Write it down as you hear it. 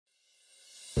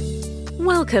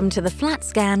Welcome to the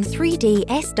FLATSCAN 3D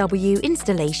SW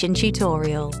installation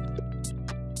tutorial.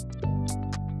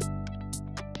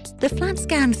 The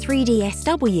FLATSCAN 3D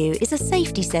SW is a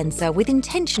safety sensor with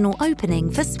intentional opening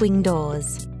for swing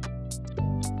doors.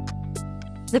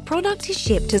 The product is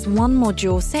shipped as one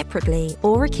module separately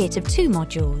or a kit of 2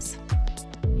 modules.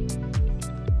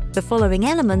 The following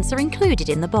elements are included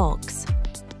in the box.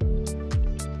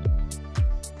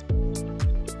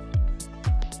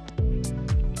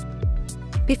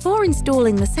 Before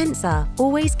installing the sensor,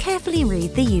 always carefully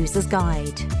read the user's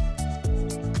guide.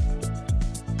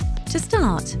 To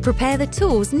start, prepare the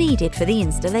tools needed for the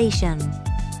installation.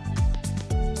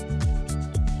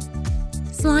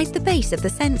 Slide the base of the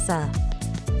sensor.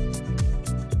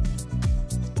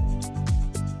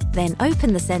 Then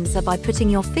open the sensor by putting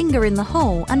your finger in the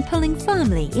hole and pulling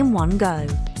firmly in one go.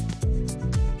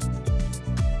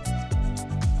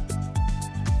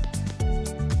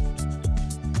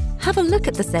 Have a look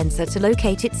at the sensor to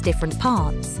locate its different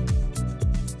parts.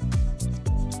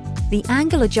 The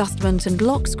angle adjustment and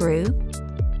lock screw,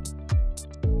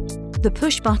 the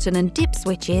push button and dip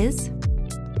switches,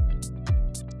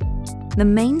 the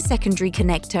main secondary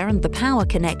connector and the power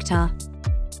connector,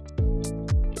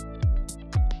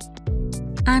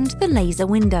 and the laser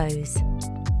windows.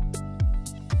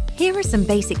 Here are some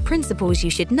basic principles you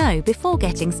should know before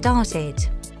getting started.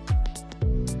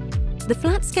 The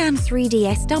FLATSCAN 3D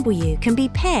SW can be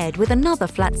paired with another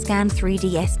FLATSCAN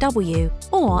 3D SW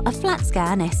or a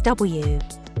FLATSCAN SW.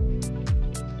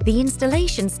 The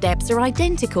installation steps are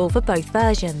identical for both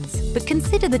versions, but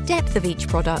consider the depth of each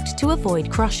product to avoid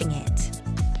crushing it.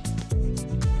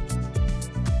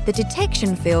 The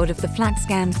detection field of the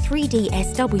FLATSCAN 3D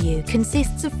SW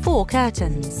consists of 4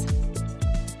 curtains.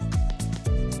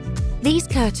 These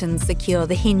curtains secure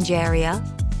the hinge area,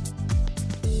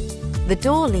 the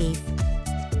door leaf,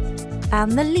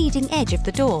 and the leading edge of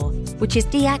the door, which is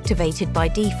deactivated by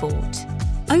default.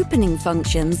 Opening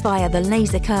functions via the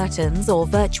laser curtains or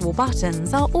virtual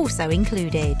buttons are also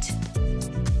included.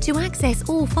 To access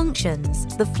all functions,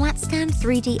 the FLATSCAN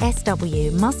 3D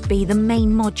SW must be the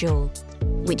main module,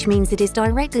 which means it is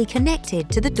directly connected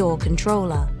to the door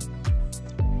controller.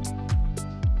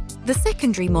 The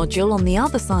secondary module on the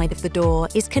other side of the door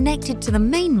is connected to the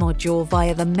main module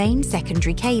via the main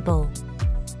secondary cable.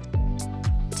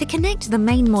 To connect the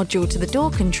main module to the door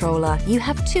controller, you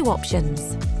have 2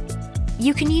 options.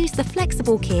 You can use the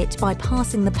flexible kit by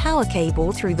passing the power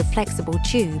cable through the flexible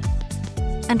tube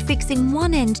and fixing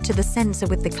one end to the sensor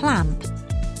with the clamp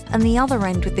and the other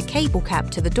end with the cable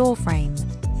cap to the door frame.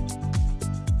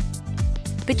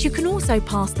 But you can also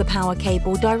pass the power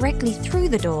cable directly through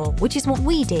the door, which is what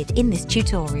we did in this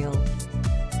tutorial.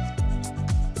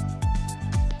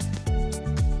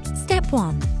 Step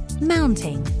 1.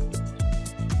 Mounting.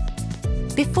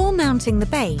 Before mounting the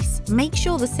base, make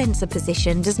sure the sensor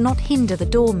position does not hinder the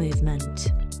door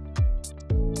movement.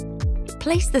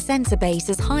 Place the sensor base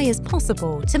as high as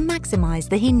possible to maximize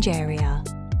the hinge area.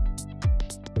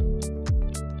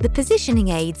 The positioning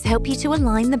aids help you to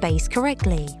align the base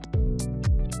correctly.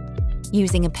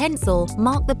 Using a pencil,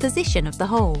 mark the position of the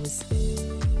holes.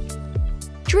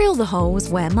 Drill the holes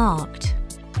where marked.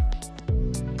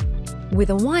 With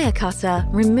a wire cutter,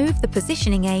 remove the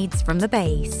positioning aids from the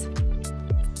base.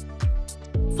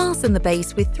 Fasten the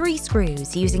base with 3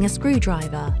 screws using a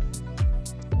screwdriver.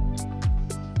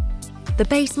 The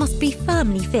base must be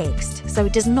firmly fixed so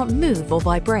it does not move or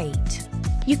vibrate.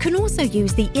 You can also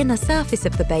use the inner surface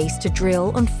of the base to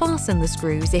drill and fasten the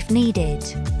screws if needed.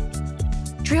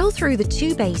 Drill through the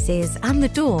 2 bases and the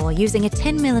door using a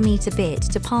 10mm bit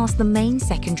to pass the main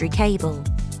secondary cable.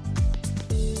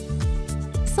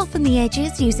 Soften the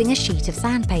edges using a sheet of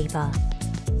sandpaper.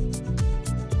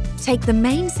 Take the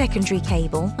main secondary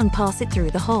cable and pass it through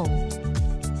the hole.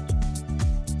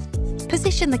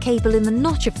 Position the cable in the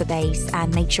notch of the base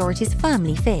and make sure it is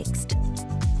firmly fixed.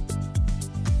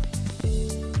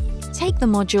 Take the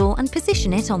module and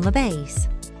position it on the base.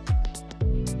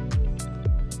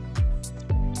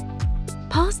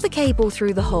 Pass the cable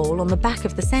through the hole on the back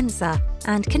of the sensor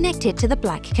and connect it to the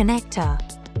black connector.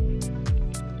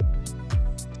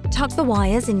 Tuck the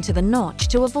wires into the notch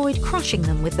to avoid crushing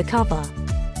them with the cover.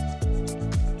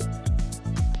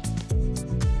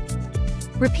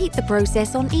 Repeat the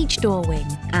process on each door wing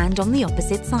and on the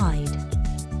opposite side.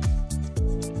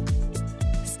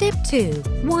 Step 2.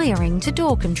 Wiring to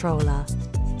door controller.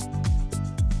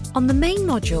 On the main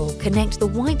module, connect the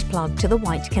white plug to the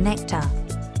white connector.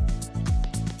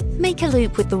 Make a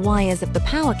loop with the wires of the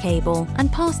power cable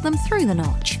and pass them through the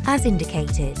notch, as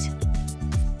indicated.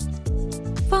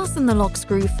 Fasten the lock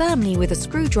screw firmly with a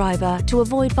screwdriver to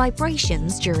avoid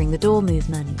vibrations during the door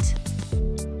movement.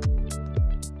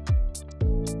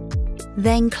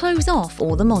 Then close off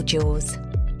all the modules.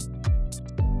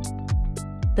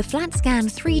 The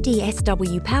FLATSCAN 3D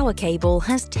SW power cable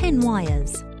has 10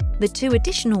 wires. The 2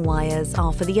 additional wires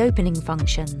are for the opening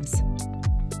functions.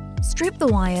 Strip the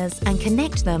wires and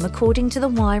connect them according to the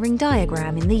wiring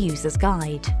diagram in the user's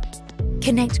guide.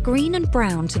 Connect green and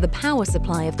brown to the power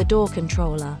supply of the door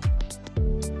controller.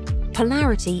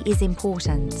 Polarity is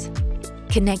important.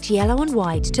 Connect yellow and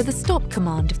white to the stop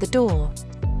command of the door.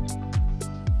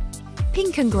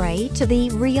 Pink and grey to the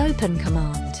reopen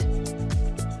command.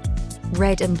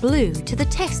 Red and blue to the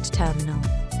test terminal.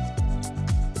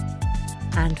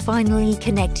 And finally,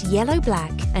 connect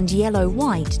yellow-black and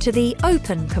yellow-white to the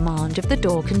open command of the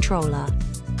door controller.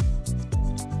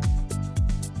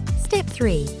 Step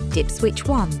 3. Dip switch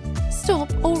 1.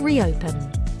 Stop or reopen.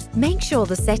 Make sure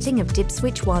the setting of dip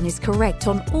switch 1 is correct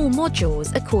on all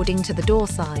modules according to the door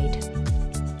side.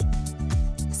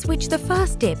 Switch the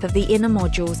first dip of the inner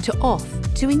modules to off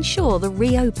to ensure the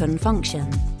reopen function.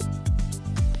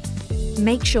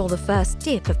 Make sure the first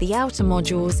dip of the outer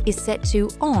modules is set to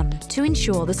on to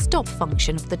ensure the stop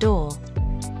function of the door.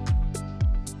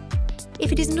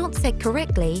 If it is not set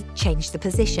correctly, change the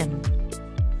position.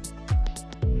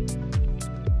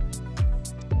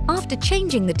 After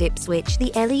changing the dip switch,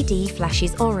 the LED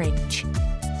flashes orange.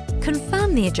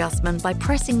 Confirm the adjustment by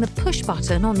pressing the push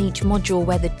button on each module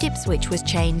where the dip switch was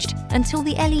changed until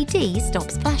the LED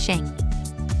stops flashing.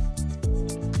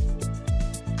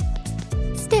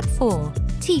 Step 4.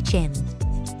 Teach-in.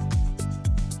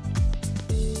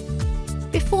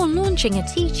 Before launching a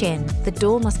teach-in, the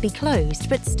door must be closed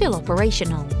but still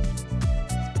operational.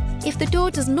 If the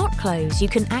door does not close, you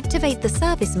can activate the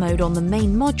service mode on the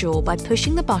main module by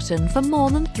pushing the button for more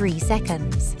than 3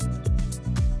 seconds.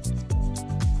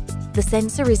 The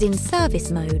sensor is in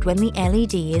service mode when the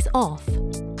LED is off.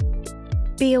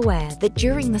 Be aware that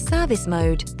during the service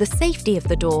mode, the safety of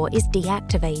the door is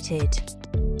deactivated.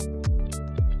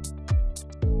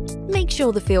 Make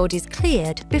sure the field is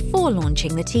cleared before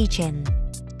launching the teach-in.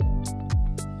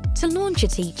 To launch a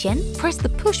teach-in, press the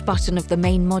push button of the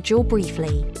main module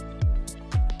briefly.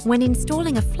 When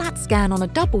installing a FLATSCAN on a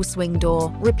double swing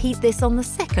door, repeat this on the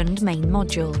second main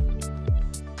module.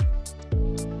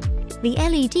 The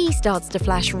LED starts to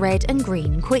flash red and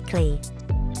green quickly.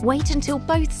 Wait until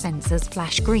both sensors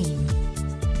flash green.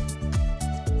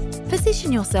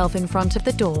 Position yourself in front of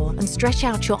the door and stretch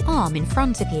out your arm in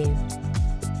front of you.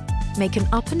 Make an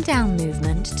up and down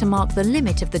movement to mark the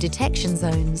limit of the detection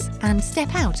zones and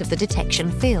step out of the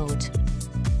detection field.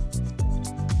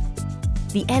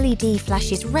 The LED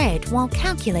flashes red while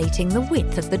calculating the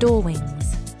width of the door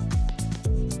wings.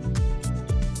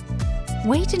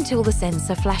 Wait until the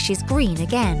sensor flashes green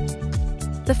again.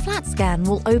 The FLATSCAN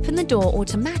will open the door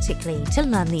automatically to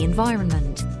learn the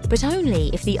environment, but only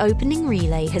if the opening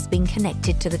relay has been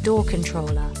connected to the door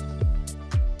controller.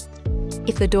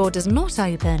 If the door does not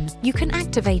open, you can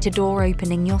activate a door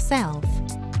opening yourself.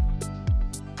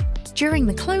 During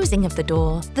the closing of the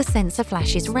door, the sensor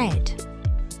flashes red.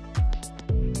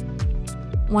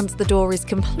 Once the door is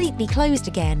completely closed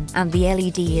again and the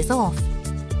LED is off,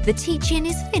 the teach-in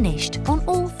is finished on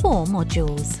all 4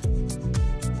 modules.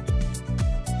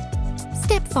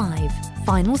 Step 5.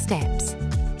 Final steps.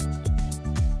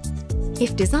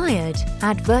 If desired,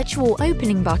 add virtual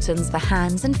opening buttons for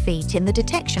hands and feet in the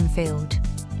detection field.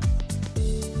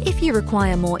 If you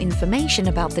require more information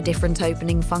about the different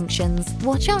opening functions,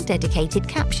 watch our dedicated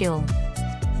capsule.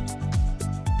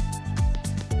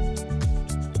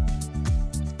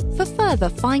 For further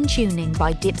fine-tuning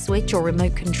by dip switch or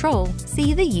remote control,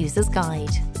 see the user's guide.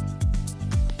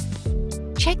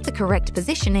 Check the correct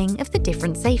positioning of the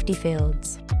different safety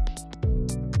fields.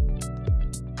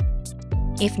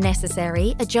 If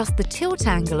necessary, adjust the tilt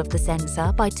angle of the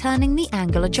sensor by turning the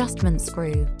angle adjustment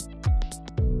screw.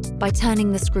 By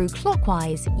turning the screw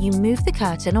clockwise, you move the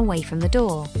curtain away from the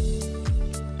door.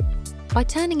 By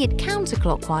turning it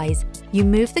counterclockwise, you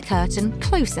move the curtain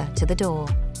closer to the door.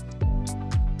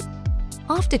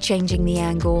 After changing the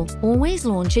angle, always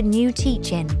launch a new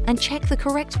teach-in and check the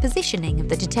correct positioning of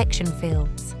the detection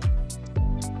fields.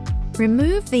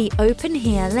 Remove the "Open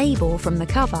Here" label from the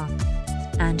cover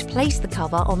and place the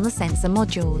cover on the sensor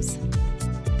modules.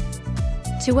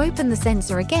 To open the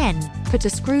sensor again, put a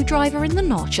screwdriver in the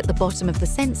notch at the bottom of the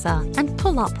sensor and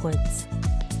pull upwards.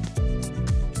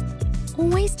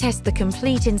 Always test the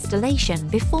complete installation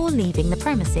before leaving the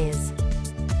premises.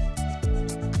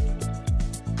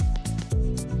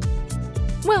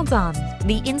 Well done!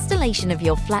 The installation of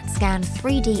your FLATSCAN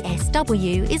 3D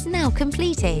SW is now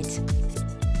completed.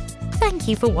 Thank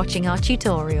you for watching our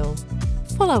tutorial.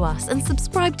 Follow us and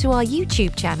subscribe to our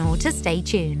YouTube channel to stay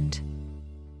tuned.